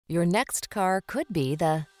Your next car could be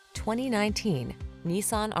the 2019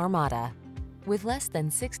 Nissan Armada. With less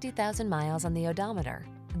than 60,000 miles on the odometer,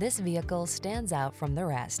 this vehicle stands out from the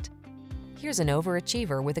rest. Here's an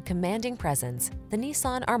overachiever with a commanding presence, the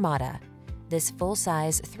Nissan Armada. This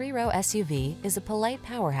full-size three-row SUV is a polite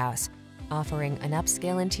powerhouse, offering an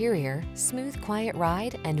upscale interior, smooth, quiet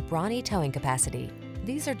ride, and brawny towing capacity.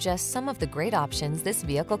 These are just some of the great options this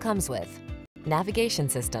vehicle comes with: navigation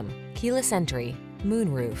system, keyless entry,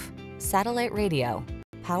 moonroof, satellite radio,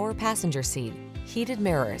 power passenger seat, heated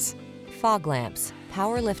mirrors, fog lamps,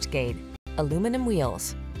 power liftgate, aluminum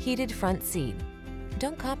wheels, heated front seat.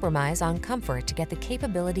 Don't compromise on comfort to get the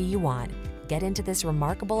capability you want. Get into this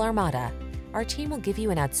remarkable Armada. Our team will give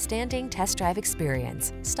you an outstanding test drive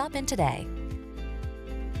experience. Stop in today.